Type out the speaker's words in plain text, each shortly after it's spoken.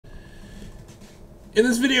In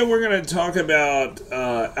this video, we're going to talk about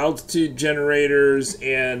altitude generators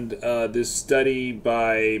and this study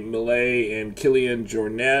by Millet and Killian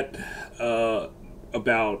Jornet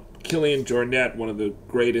about Killian Jornet, one of the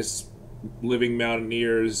greatest living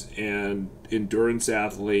mountaineers and endurance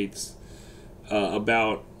athletes,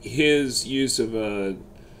 about his use of a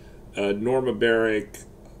Normobaric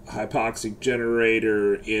hypoxic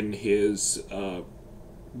generator in his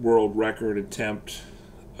world record attempt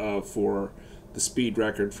for the speed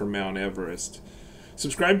record for Mount Everest.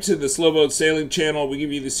 Subscribe to the Slow Boat Sailing channel. We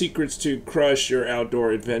give you the secrets to crush your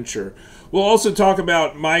outdoor adventure. We'll also talk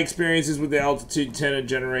about my experiences with the altitude Tenet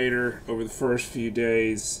generator over the first few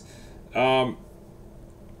days. So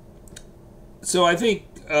I think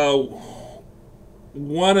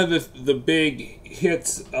one of the big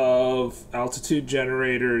hits of altitude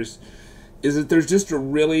generators is that there's just a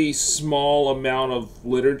really small amount of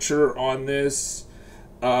literature on this.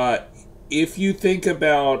 If you think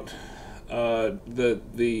about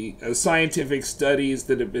the scientific studies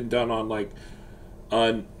that have been done on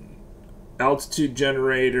altitude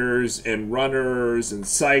generators and runners and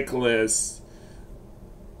cyclists,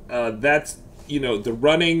 that's, the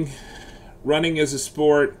running as a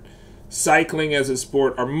sport, cycling as a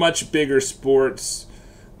sport are much bigger sports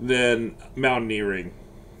than mountaineering.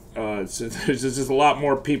 So there's just a lot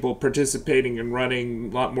more people participating in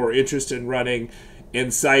running, a lot more interest in running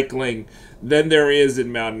and cycling than there is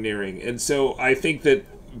in mountaineering. And so I think that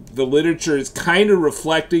the literature is kind of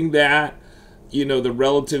reflecting that, the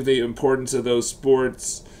relative importance of those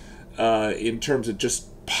sports in terms of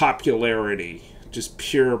just popularity, just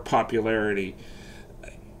pure popularity.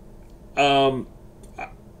 And,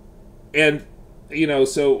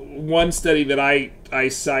 so one study that I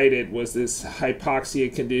cited was this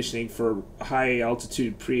hypoxia conditioning for high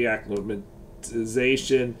altitude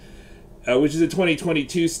pre-acclimatization, which is a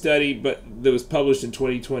 2022 study, but that was published in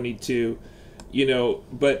 2022.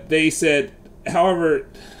 But they said, however,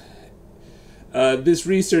 this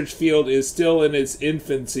research field is still in its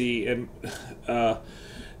infancy, and I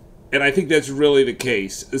think that's really the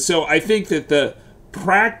case. So I think that the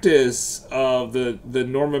practice of the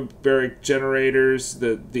Normobaric generators,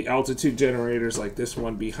 the altitude generators like this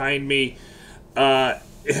one behind me,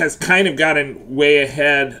 has kind of gotten way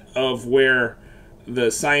ahead of where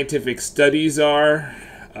the scientific studies are,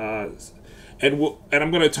 and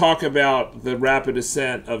I'm going to talk about the rapid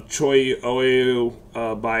ascent of Choyu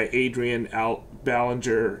by Adrian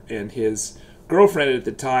Ballinger and his girlfriend at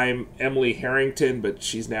the time, Emily Harrington, but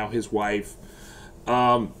she's now his wife.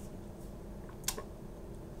 And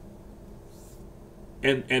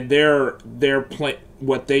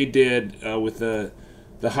what they did with the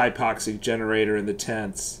hypoxic generator in the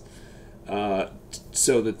tents,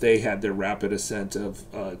 so that they had their rapid ascent of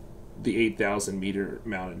the 8,000 meter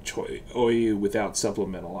mountain Choyu without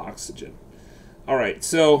supplemental oxygen. All right,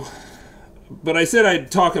 so, but I said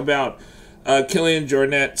I'd talk about Killian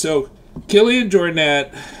Jornet. So Killian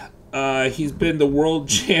Jornet, he's been the world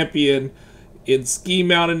champion in ski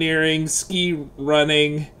mountaineering, ski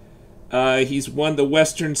running. He's won the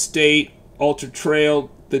Western State Ultra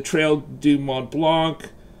Trail, the Trail du Mont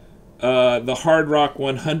Blanc, the Hard Rock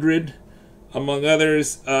 100, among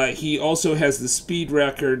others. He also has the speed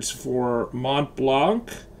records for Mont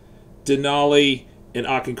Blanc, Denali, and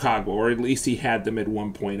Aconcagua, or at least he had them at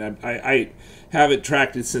one point. I haven't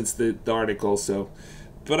tracked it since the article,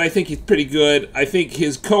 but I think he's pretty good. I think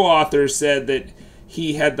his co-author said that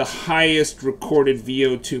he had the highest recorded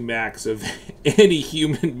VO2 max of any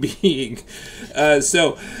human being.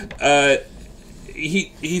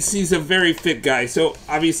 He's a very fit guy. So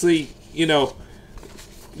obviously,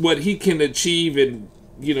 what he can achieve, and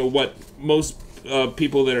what most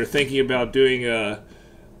people that are thinking about doing a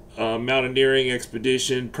mountaineering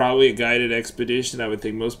expedition, probably a guided expedition. I would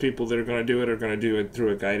think most people that are going to do it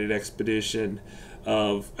through a guided expedition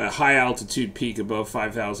of a high altitude peak above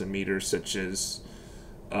 5,000 meters, such as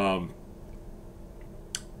Elbrus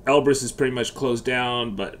is pretty much closed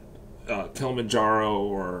down, but Kilimanjaro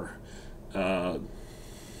or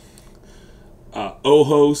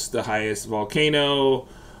Ojos, the highest volcano,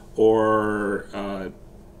 or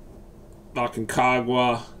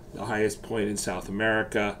Aconcagua, the highest point in South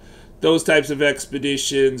America. Those types of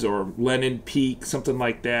expeditions, or Lenin Peak, something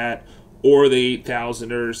like that, or the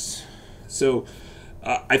 8,000ers. So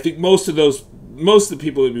I think most of the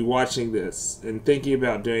people who'd be watching this and thinking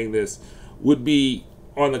about doing this would be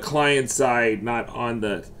on the client side, not on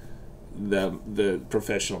the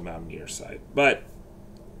professional mountaineer side. But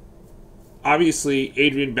obviously,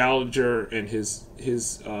 Adrian Ballinger and his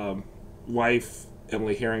wife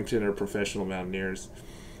Emily Harrington are professional mountaineers,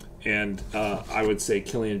 And I would say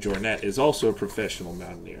Killian Jornet is also a professional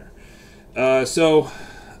mountaineer.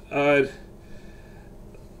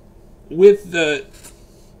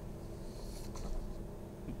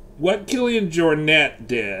 What Killian Jornet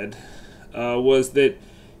did was that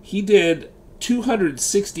he did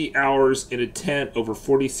 260 hours in a tent over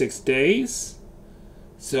 46 days.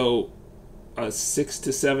 So 6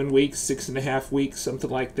 to 7 weeks, 6.5 weeks,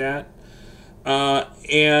 something like that.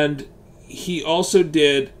 And he also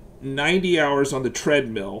did 90 hours on the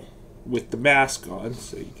treadmill with the mask on.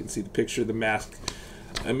 So you can see the picture of the mask.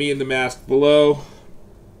 Me in the mask below.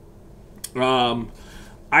 I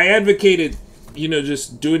advocated,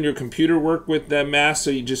 just doing your computer work with that mask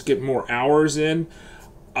so you just get more hours in.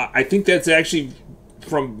 I think that's actually,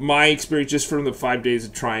 from my experience, just from the 5 days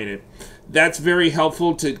of trying it, that's very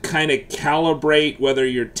helpful to kind of calibrate whether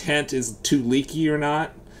your tent is too leaky or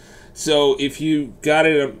not. So if you got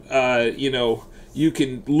it, you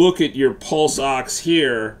can look at your pulse ox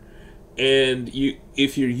here, and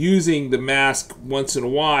if you're using the mask once in a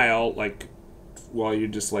while, like while you're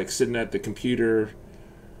just like sitting at the computer,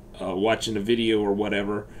 watching a video or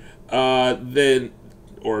whatever, then,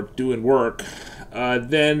 or doing work,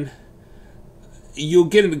 then you'll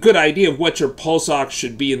get a good idea of what your pulse ox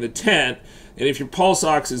should be in the tent. And if your pulse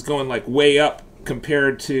ox is going like way up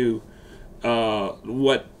compared to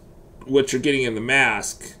what you're getting in the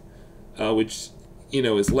mask, which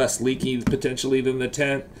is less leaky potentially than the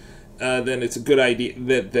tent, then it's a good idea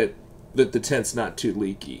that the tent's not too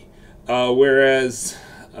leaky. Whereas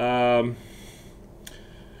I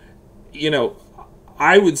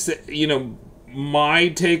would say, my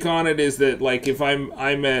take on it is that, like, if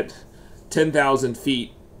I'm at 10,000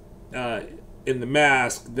 feet in the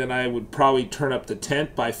mask, then I would probably turn up the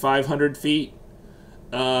tent by 500 feet,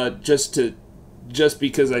 just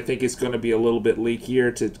because I think it's going to be a little bit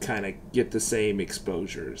leakier to kind of get the same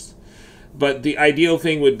exposures. But the ideal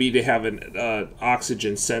thing would be to have an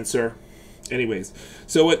oxygen sensor. Anyways,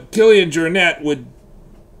 so what Killian Jornet would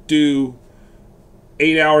do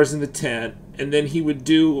 8 hours in the tent, and then he would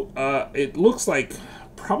do, it looks like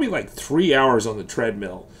probably like 3 hours on the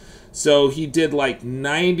treadmill. So he did like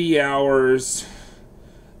 90 hours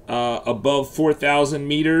above 4,000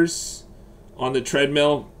 meters on the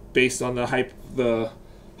treadmill based on the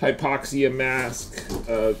Hypoxia mask,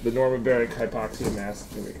 the Normobaric Hypoxia mask.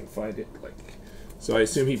 Maybe I can find it. So I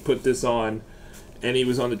assume he put this on, and he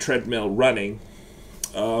was on the treadmill running.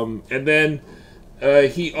 And then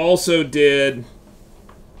he also did,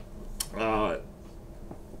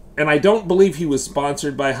 and I don't believe he was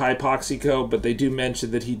sponsored by Hypoxico, but they do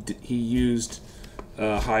mention that he used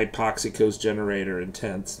Hypoxico's generator in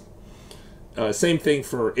tents. Same thing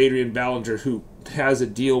for Adrian Ballinger, who has a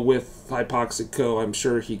deal with Hypoxico. I'm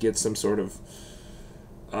sure he gets some sort of,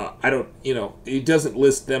 he doesn't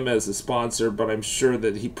list them as a sponsor, but I'm sure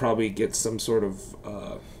that he probably gets some sort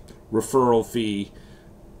of referral fee,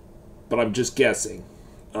 but I'm just guessing,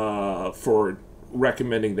 for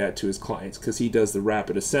recommending that to his clients, because he does the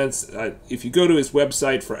rapid ascents. If you go to his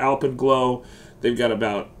website for Alpenglow, they've got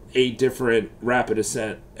about 8 different rapid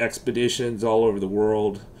ascent expeditions all over the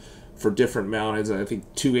world for different mountains. I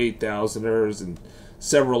think 2 8,000ers and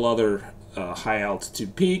several other high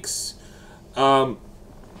altitude peaks, where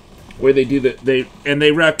they do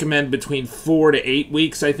they recommend between 4 to 8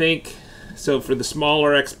 weeks, I think. So for the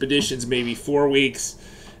smaller expeditions, maybe 4 weeks,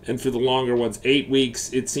 and for the longer ones, 8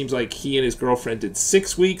 weeks. It seems like he and his girlfriend did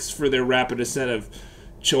 6 weeks for their rapid ascent of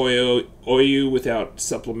Choyu Oyu without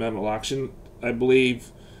supplemental oxygen, I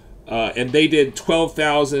believe. And they did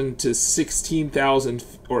 12,000 to 16,000,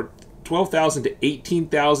 or 12,000 to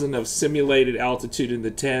 18,000 of simulated altitude in the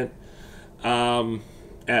tent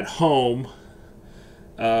at home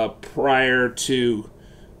prior to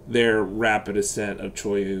their rapid ascent of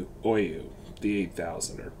Choyu Oyu, the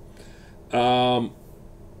 8,000er.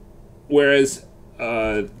 Whereas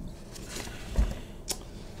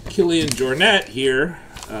Killian Jornet here,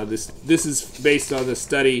 this is based on the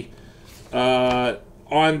study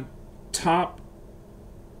on top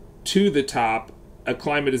to the top,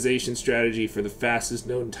 acclimatization strategy for the fastest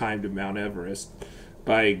known time to Mount Everest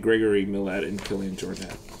by Gregoire, Millet, and Killian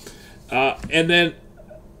Jornet. And then,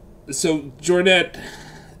 so Jornet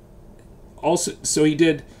also, so he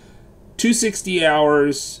did 260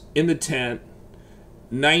 hours in the tent,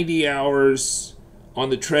 90 hours on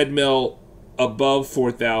the treadmill above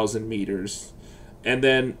 4,000 meters, and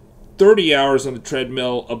then 30 hours on the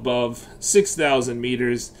treadmill above 6,000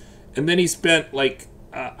 meters, and then he spent like,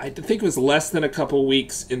 I think it was less than a couple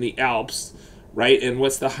weeks in the Alps, right? And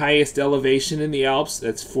what's the highest elevation in the Alps?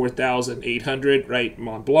 That's 4,800, right?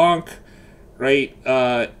 Mont Blanc, right?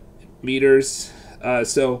 Meters.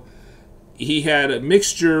 So he had a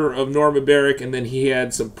mixture of Normobaric, and then he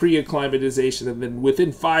had some pre-acclimatization, and then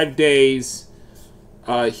within 5 days,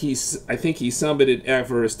 I think he summited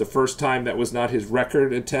Everest the first time. That was not his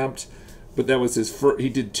record attempt, but that was his first. He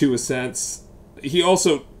did 2 ascents. He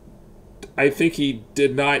also, I think he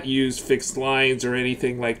did not use fixed lines or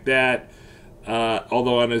anything like that,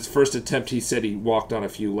 although on his first attempt he said he walked on a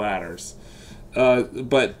few ladders.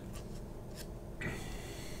 So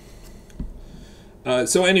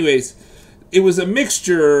anyways, it was a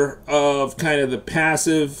mixture of kind of the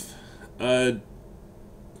passive,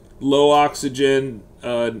 low oxygen,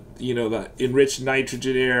 the enriched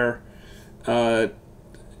nitrogen air,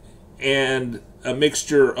 and a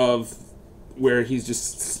mixture of where he's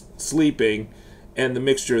just sleeping, and the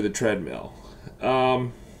mixture of the treadmill.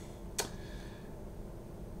 And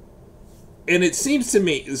it seems to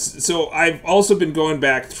me, so I've also been going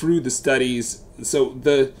back through the studies,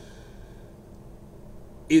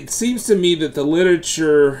 it seems to me that the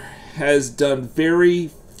literature has done very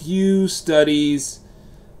few studies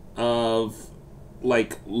of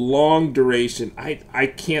like long duration.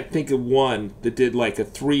 I can't think of one that did like a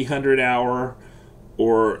 300-hour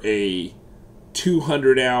or a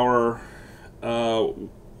 200-hour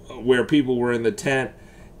where people were in the tent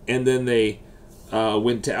and then they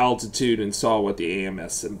went to altitude and saw what the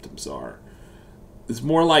AMS symptoms are. It's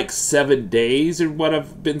more like 7 days are what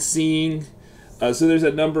I've been seeing. So there's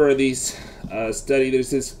a number of these studies.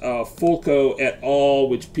 There's this Fulco et al.,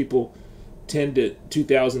 which people tend to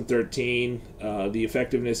 2013, the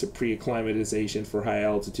effectiveness of pre-acclimatization for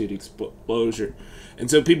high-altitude exposure. And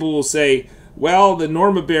so people will say, well, the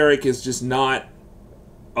Normobaric is just not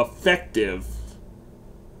effective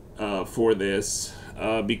for this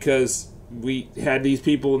because we had these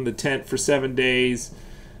people in the tent for 7 days,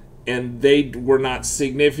 and they were not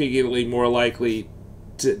significantly more likely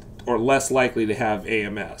to, or less likely to have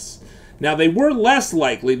AMS. Now, they were less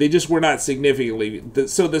likely, they just were not significantly.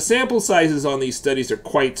 So the sample sizes on these studies are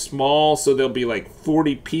quite small, so there'll be like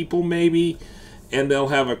 40 people maybe, and they'll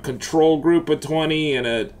have a control group of 20 and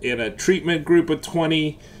a treatment group of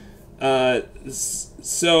 20.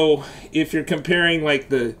 So if you're comparing like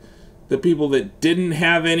the people that didn't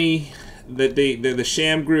have any, they're the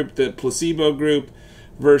sham group, the placebo group,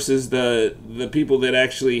 versus the people that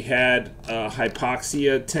actually had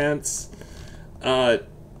hypoxia tents,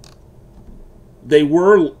 they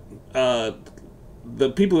were the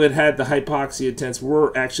people that had the hypoxia tents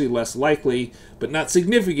were actually less likely, but not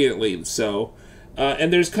significantly so.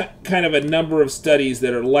 And there's kind of a number of studies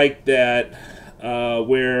that are like that,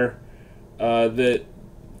 where that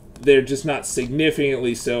they're just not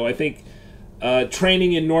significantly so. I think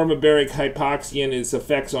training in normobaric hypoxia and its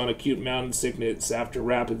effects on acute mountain sickness after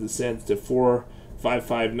rapid descent to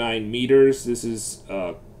 4,559 meters. This is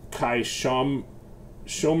Kai Schommer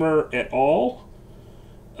et al.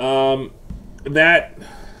 That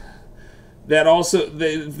also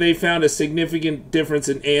they found a significant difference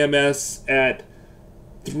in AMS at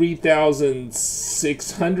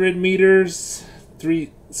 3,600 meters,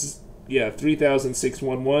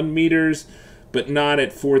 3,611 meters, but not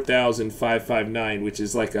at 4,559, which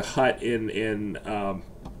is like a hut in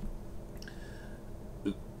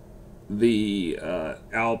the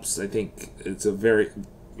Alps. I think it's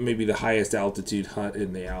maybe the highest altitude hut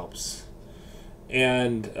in the Alps,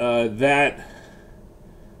 and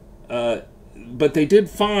but they did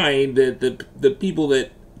find that the people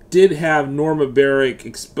that did have normobaric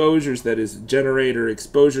exposures, that is generator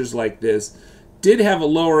exposures like this, did have a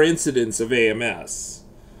lower incidence of AMS.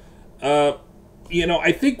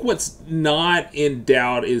 I think what's not in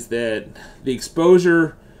doubt is that the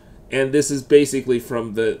exposure, and this is basically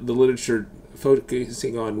from the literature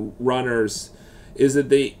focusing on runners, is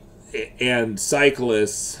that and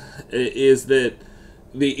cyclists, is that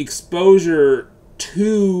the exposure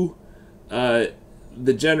to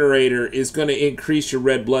the generator is going to increase your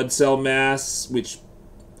red blood cell mass, which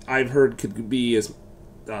I've heard could be as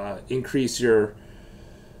increase your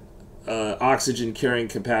oxygen carrying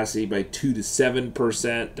capacity by 2 to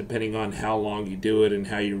 7%, depending on how long you do it and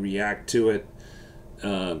how you react to it,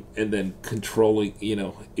 and then controlling,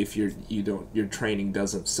 if your training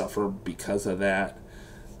doesn't suffer because of that.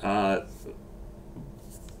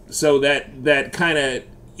 So that kind of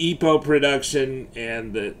EPO production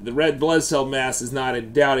and the red blood cell mass is not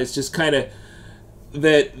in doubt. It's just kind of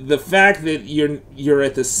that the fact that you're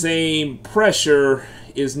at the same pressure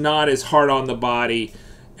is not as hard on the body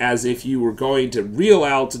as if you were going to real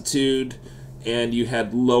altitude and you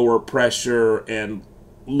had lower pressure and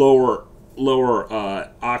lower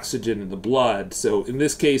oxygen in the blood. So in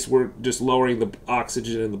this case, we're just lowering the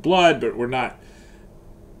oxygen in the blood, but we're not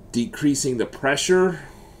decreasing the pressure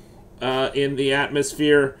in the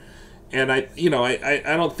atmosphere, and I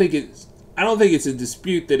don't think it's a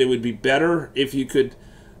dispute that it would be better if you could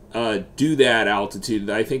do that altitude.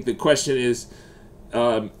 I think the question is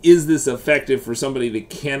this effective for somebody that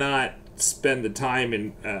cannot spend the time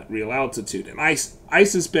in real altitude? And I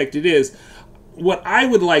suspect it is. What I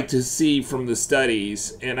would like to see from the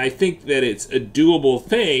studies, and I think that it's a doable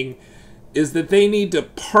thing, is that they need to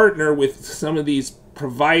partner with some of these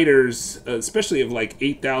providers, especially of like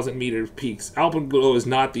 8,000 meter peaks. Alpenglow is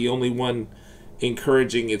not the only one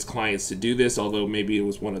encouraging its clients to do this, although maybe it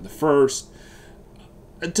was one of the first.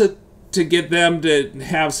 To get them to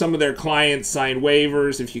have some of their clients sign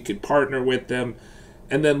waivers, if you could partner with them,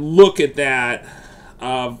 and then look at that.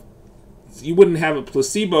 You wouldn't have a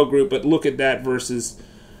placebo group, but look at that versus,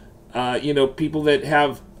 people that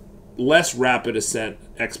have less rapid ascent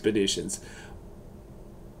expeditions.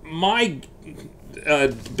 Based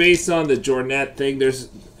on the Jornet thing,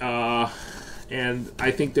 and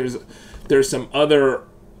I think there's some other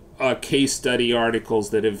case study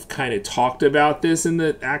articles that have kind of talked about this in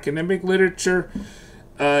the academic literature.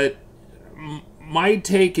 My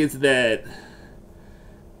take is that,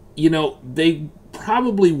 they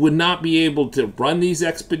probably would not be able to run these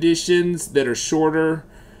expeditions that are shorter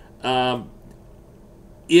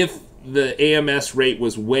if the AMS rate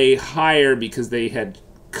was way higher because they had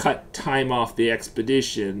cut time off the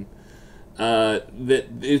expedition.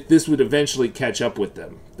 This would eventually catch up with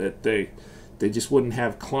them. That they just wouldn't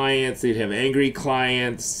have clients. They'd have angry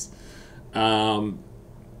clients. The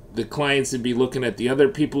clients would be looking at the other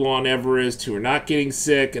people on Everest who are not getting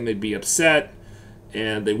sick, and they'd be upset,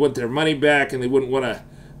 and they want their money back, and they wouldn't want to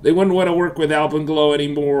work with Alpenglow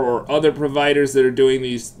anymore or other providers that are doing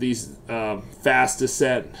these fast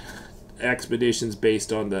ascent expeditions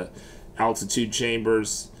based on the altitude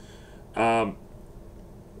chambers. So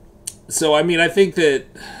I mean, I think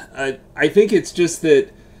it's just that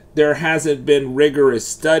there hasn't been rigorous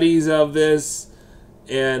studies of this,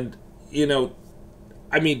 and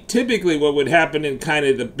typically what would happen in kind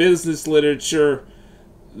of the business literature,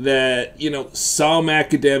 that some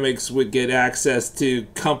academics would get access to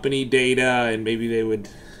company data, and maybe they would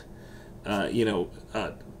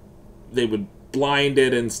blind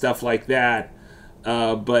it and stuff like that,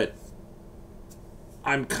 but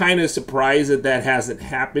I'm kind of surprised that hasn't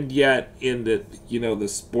happened yet in the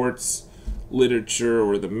sports literature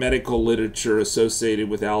or the medical literature associated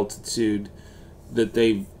with altitude, that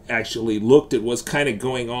they've actually looked at what's kind of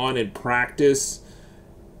going on in practice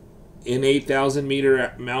in 8,000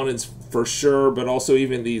 meter mountains for sure, but also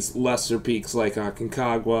even these lesser peaks like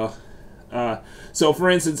Aconcagua. So for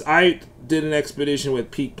instance, I did an expedition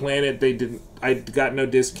with Peak Planet. I got no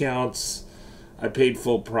discounts. I paid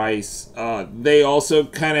full price. They also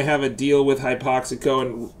kind of have a deal with Hypoxico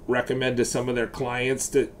and recommend to some of their clients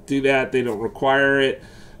to do that. They don't require it,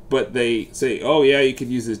 but they say, oh yeah, you could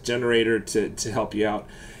use this generator to help you out.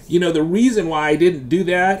 The reason why I didn't do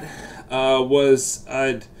that was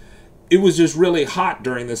it was just really hot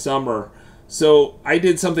during the summer. So I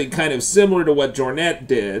did something kind of similar to what Jornet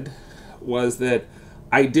did, was that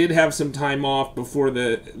I did have some time off before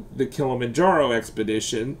the Kilimanjaro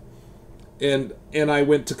expedition, and I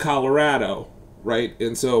went to Colorado, right?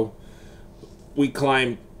 And so we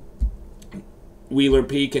climbed Wheeler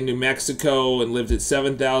Peak in New Mexico and lived at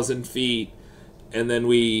 7,000 feet, and then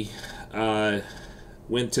we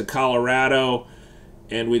went to Colorado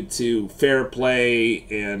and went to Fairplay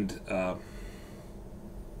and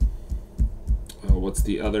what's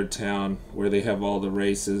the other town where they have all the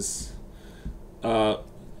races,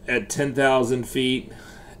 at 10,000 feet,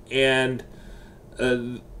 and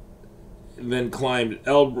then climbed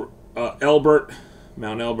Elbert,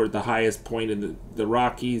 Mount Elbert, the highest point in the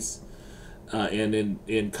Rockies, and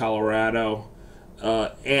in Colorado,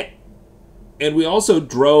 and we also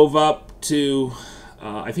drove up to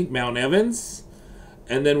I think Mount Evans,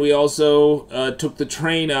 and then we also took the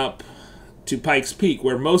train up to Pikes Peak,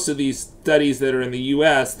 where most of these studies that are in the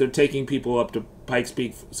U.S., they're taking people up to Pikes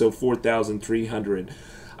Peak, so 4,300.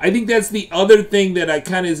 I think that's the other thing that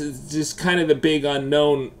is just kind of the big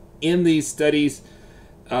unknown in these studies.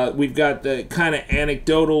 We've got the kind of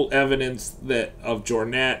anecdotal evidence of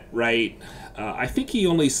Jornet, right? I think he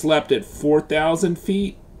only slept at 4,000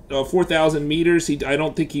 feet, 4,000 meters. I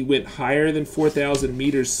don't think he went higher than 4,000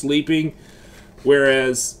 meters sleeping,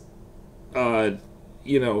 whereas,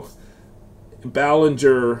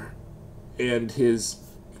 Ballinger and his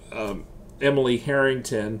Emily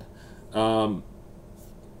Harrington, went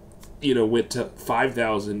to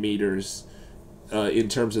 5,000 meters in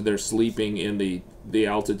terms of their sleeping in the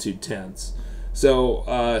altitude tents. So,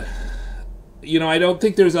 I don't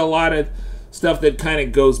think there's a lot of stuff that kind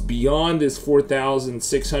of goes beyond this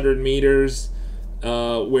 4,600 meters,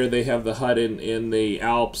 where they have the hut in the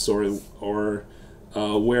Alps, or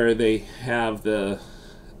where they have the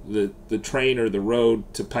train or the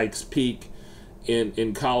road to Pikes Peak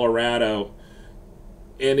in Colorado.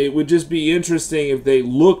 And it would just be interesting if they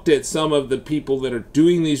looked at some of the people that are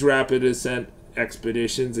doing these rapid ascent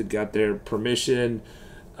expeditions and got their permission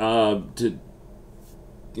to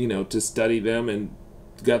study them, and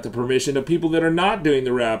got the permission of people that are not doing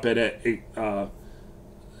the rapid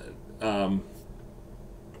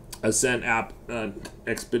ascent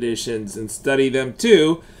expeditions, and study them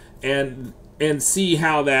too, and see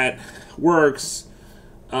how that works.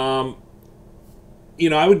 I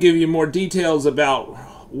would give you more details about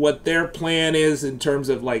what their plan is in terms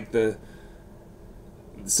of like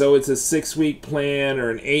so it's a 6-week plan or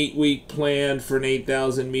an 8-week plan for an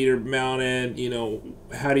 8,000 meter mountain.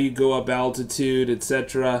 How do you go up altitude,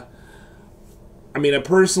 etc. I mean, I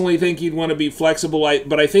personally think you'd want to be flexible,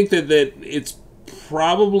 but I think that it's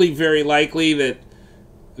probably very likely that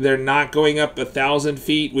they're not going up 1,000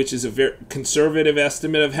 feet, which is a very conservative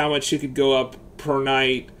estimate of how much you could go up per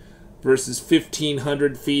night, versus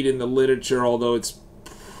 1,500 feet in the literature, although it's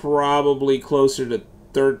probably closer to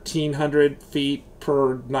 1,300 feet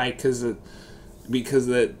per night, because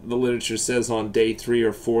the literature says on day 3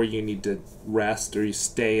 or 4 you need to rest, or you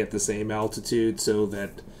stay at the same altitude, so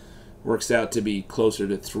that works out to be closer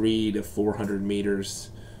to 300 to 400 meters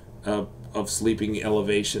of sleeping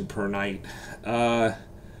elevation per night.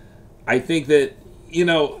 I think that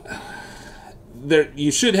you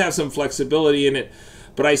should have some flexibility in it,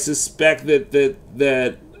 but I suspect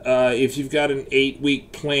that if you've got an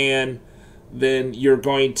 8-week plan, then you're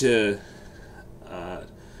going to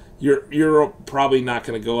you're probably not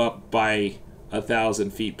going to go up by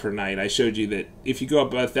 1,000 feet per night. I showed you that if you go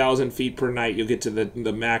up 1,000 feet per night, you'll get to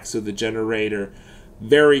the max of the generator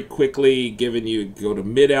very quickly, given you go to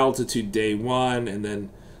mid-altitude day 1, and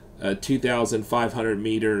then 2,500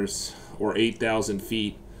 meters or 8,000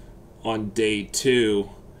 feet on day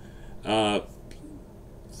 2.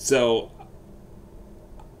 So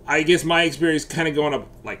I guess my experience kind of going up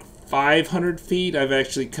like 500 feet, I've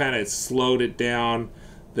actually kind of slowed it down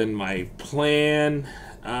than my plan.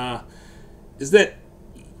 Is that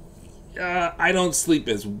I don't sleep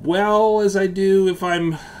as well as I do if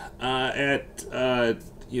I'm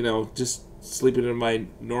just sleeping in my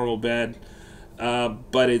normal bed,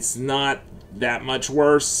 but it's not that much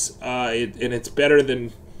worse, and it's better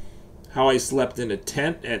than how I slept in a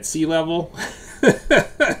tent at sea level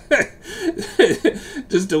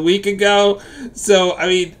just a week ago. So I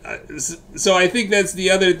mean, so I think that's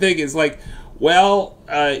the other thing, is like, well,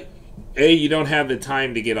 you don't have the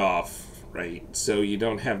time to get off, right? So you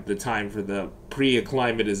don't have the time for the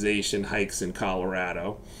pre-acclimatization hikes in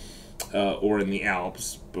Colorado or in the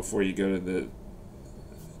Alps before you go to the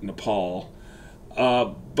Nepal.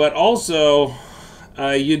 But also,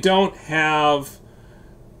 you don't have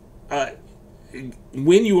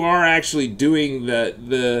when you are actually doing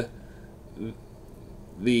the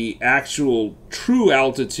actual true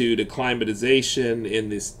altitude acclimatization in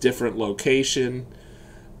this different location,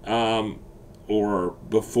 or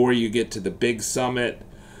before you get to the big summit,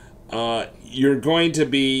 you're going to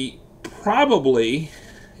be probably,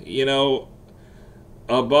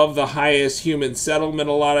 above the highest human settlement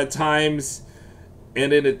a lot of times,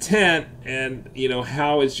 and in a tent, and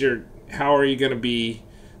how are you going to be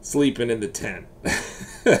sleeping in the tent?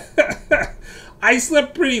 I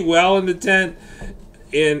slept pretty well in the tent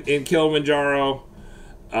in Kilimanjaro,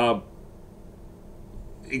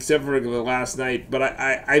 except for the last night. But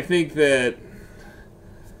I think that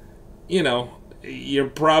you're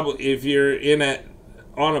probably, if you're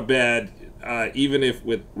on a bed, even if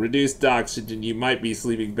with reduced oxygen, you might be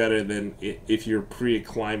sleeping better than if you're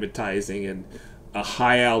pre-acclimatizing in a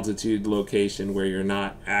high altitude location where you're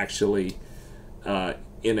not actually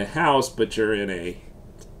in a house, but you're in a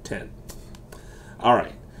tent. All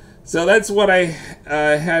right, so that's what I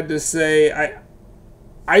had to say.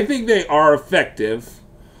 I think they are effective.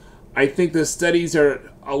 I think the studies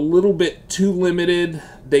are a little bit too limited.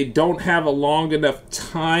 They don't have a long enough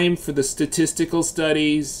time for the statistical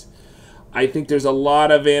studies. I think there's a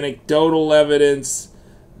lot of anecdotal evidence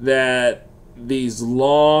that these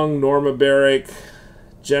long Normobaric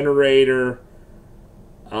generator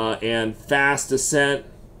and fast ascent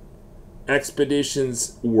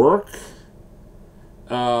expeditions work.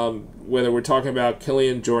 Whether we're talking about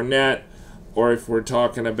Killian Jornet, or if we're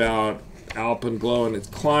talking about Alpenglow and its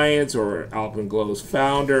clients, or Alpenglow's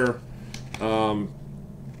founder,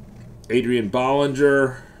 Adrian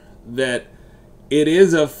Ballinger, that it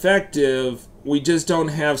is effective we just don't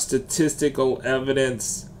have statistical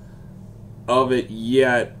evidence of it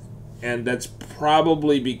yet, and that's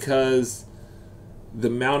probably because the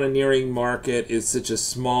mountaineering market is such a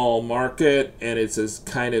small market, and it's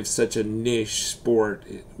kind of such a niche sport,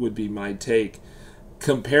 it would be my take,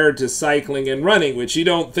 compared to cycling and running, which you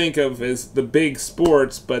don't think of as the big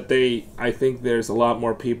sports, but I think there's a lot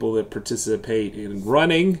more people that participate in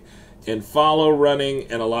running and follow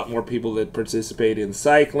running, and a lot more people that participate in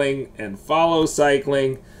cycling and follow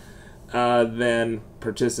cycling than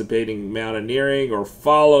participating mountaineering or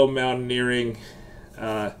follow mountaineering,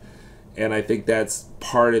 and I think that's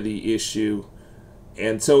part of the issue.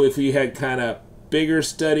 And so if we had kind of bigger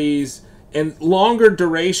studies and longer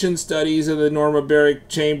duration studies of the normobaric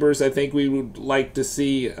chambers, I think we would like to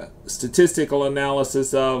see statistical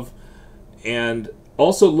analysis of, and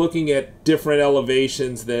also looking at different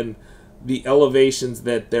elevations than the elevations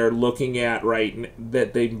that they're looking at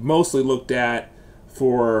that they mostly looked at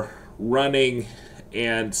for running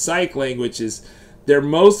and cycling, which is they're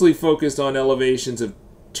mostly focused on elevations of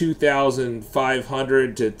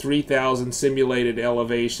 2,500 to 3,000 simulated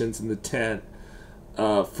elevations in the tent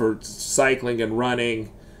for cycling and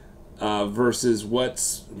running, versus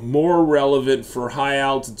what's more relevant for high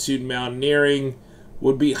altitude mountaineering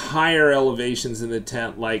would be higher elevations in the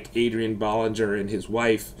tent, like Adrian Ballinger and his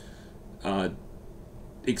wife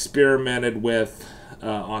experimented with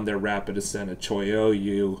on their rapid ascent at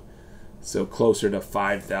Choyoyu, so closer to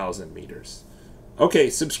 5,000 meters. Okay,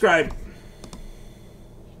 subscribe.